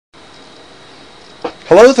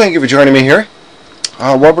Hello, thank you for joining me here.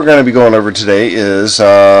 What we're going to be going over today is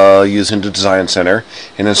using the Design Center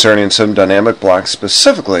and inserting some dynamic blocks,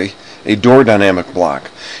 specifically a door dynamic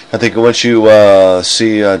block. I think once you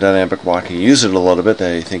see a dynamic block and use it a little bit,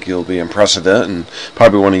 I think you'll be impressed with it and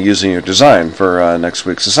probably want to use it in your design for next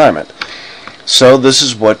week's assignment. So this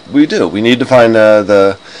is what we do. We need to find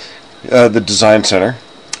the Design Center,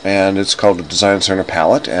 and it's called the Design Center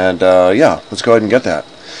palette, and yeah, let's go ahead and get that.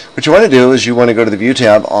 What you want to do is you want to go to the View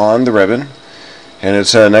tab on the ribbon, and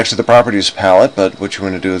it's next to the Properties palette, but what you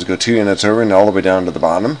want to do is go 2 units over and all the way down to the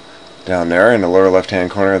bottom, down there in the lower left hand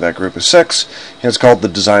corner of that group of 6, and it's called the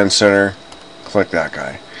Design Center. Click that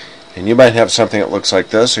guy. And you might have something that looks like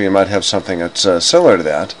this, or you might have something that's similar to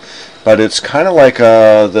that, but it's kind of like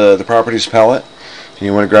the Properties palette, and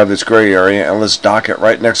you want to grab this gray area and let's dock it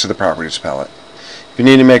right next to the Properties palette. If you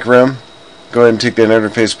need to make room, go ahead and take that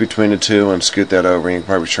interface between the two and scoot that over. You can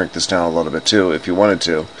probably shrink this down a little bit too if you wanted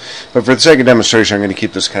to. But for the sake of demonstration, I'm going to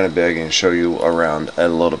keep this kind of big and show you around a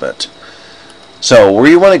little bit. So where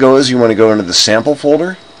you want to go is you want to go into the sample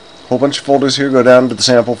folder. A whole bunch of folders here. Go down to the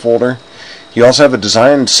sample folder. You also have a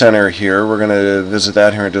Design Center here. We're going to visit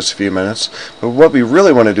that here in just a few minutes. But what we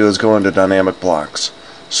really want to do is go into Dynamic Blocks.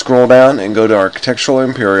 Scroll down and go to Architectural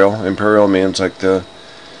Imperial. Imperial means like the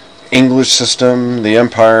English system, the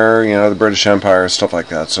Empire, you know, the British Empire, stuff like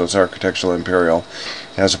that. So it's Architectural Imperial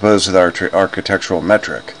as opposed to the Architectural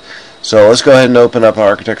Metric. So let's go ahead and open up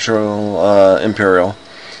Architectural Imperial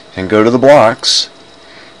and go to the blocks.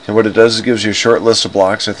 And what it does is it gives you a short list of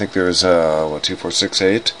blocks. I think there's, 2, 4, 6,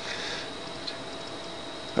 8.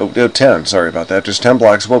 Oh, 10, sorry about that. There's 10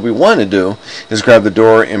 blocks. What we want to do is grab the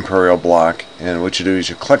Door Imperial block, and what you do is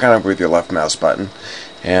you click on it with your left mouse button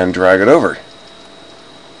and drag it over.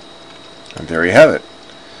 And there you have it.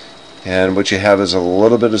 And what you have is a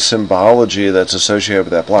little bit of symbology that's associated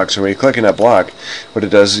with that block. So when you click on that block, what it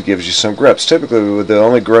does is it gives you some grips. Typically, the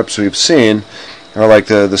only grips we've seen are like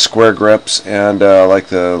the square grips and like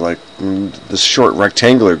the short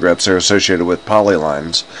rectangular grips that are associated with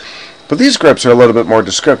polylines. But these grips are a little bit more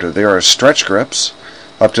descriptive. They are stretch grips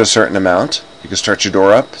up to a certain amount. You can stretch your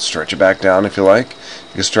door up, stretch it back down if you like.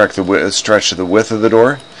 You can stretch the width of the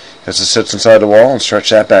door as it sits inside the wall and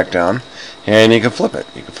stretch that back down. And you can flip it.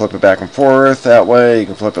 You can flip it back and forth that way. You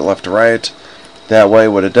can flip it left to right that way.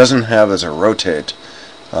 What it doesn't have is a rotate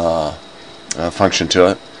function to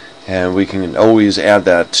it. And we can always add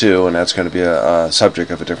that too, and that's going to be a subject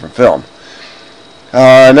of a different film.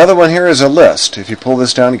 Another one here is a list. If you pull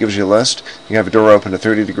this down, it gives you a list. You have a door open to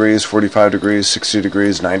 30 degrees, 45 degrees, 60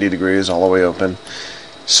 degrees, 90 degrees, all the way open.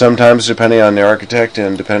 Sometimes, depending on the architect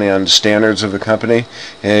and depending on the standards of the company,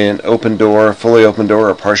 an open door, fully open door,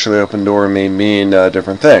 or partially open door may mean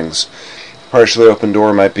different things. Partially open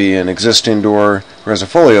door might be an existing door, whereas a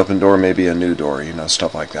fully open door may be a new door, you know,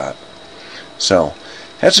 stuff like that. So,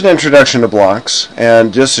 that's an introduction to blocks,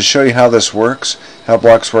 and just to show you how this works, how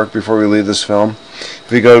blocks work before we leave this film,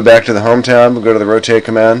 if we go back to the Home tab, we'll go to the Rotate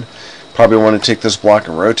command. Probably want to take this block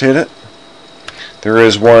and rotate it. There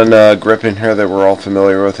is one grip in here that we're all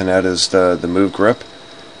familiar with, and that is the Move grip.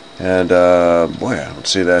 And, boy, I don't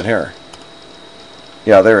see that here.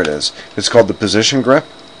 Yeah, there it is. It's called the Position grip,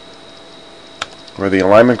 or the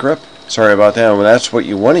Alignment grip. Sorry about that. Well, that's what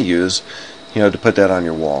you want to use, you know, to put that on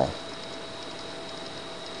your wall.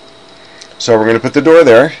 So we're going to put the door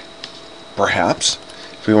there, perhaps.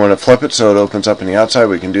 If we want to flip it so it opens up on the outside,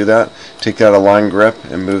 we can do that. Take that Align grip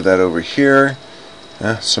and move that over here.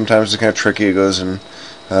 Sometimes it's kind of tricky. It goes in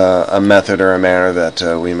a method or a manner that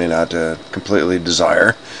we may not completely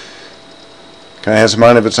desire. Kind of has a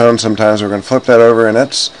mind of its own. Sometimes we're going to flip that over, and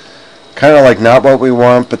that's kind of like not what we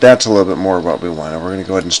want, but that's a little bit more what we want. And we're going to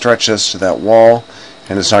go ahead and stretch this to that wall,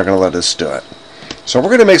 and it's not going to let us do it. So we're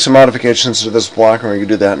going to make some modifications to this block, and we're going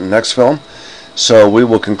to do that in the next film. So we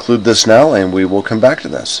will conclude this now, and we will come back to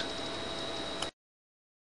this.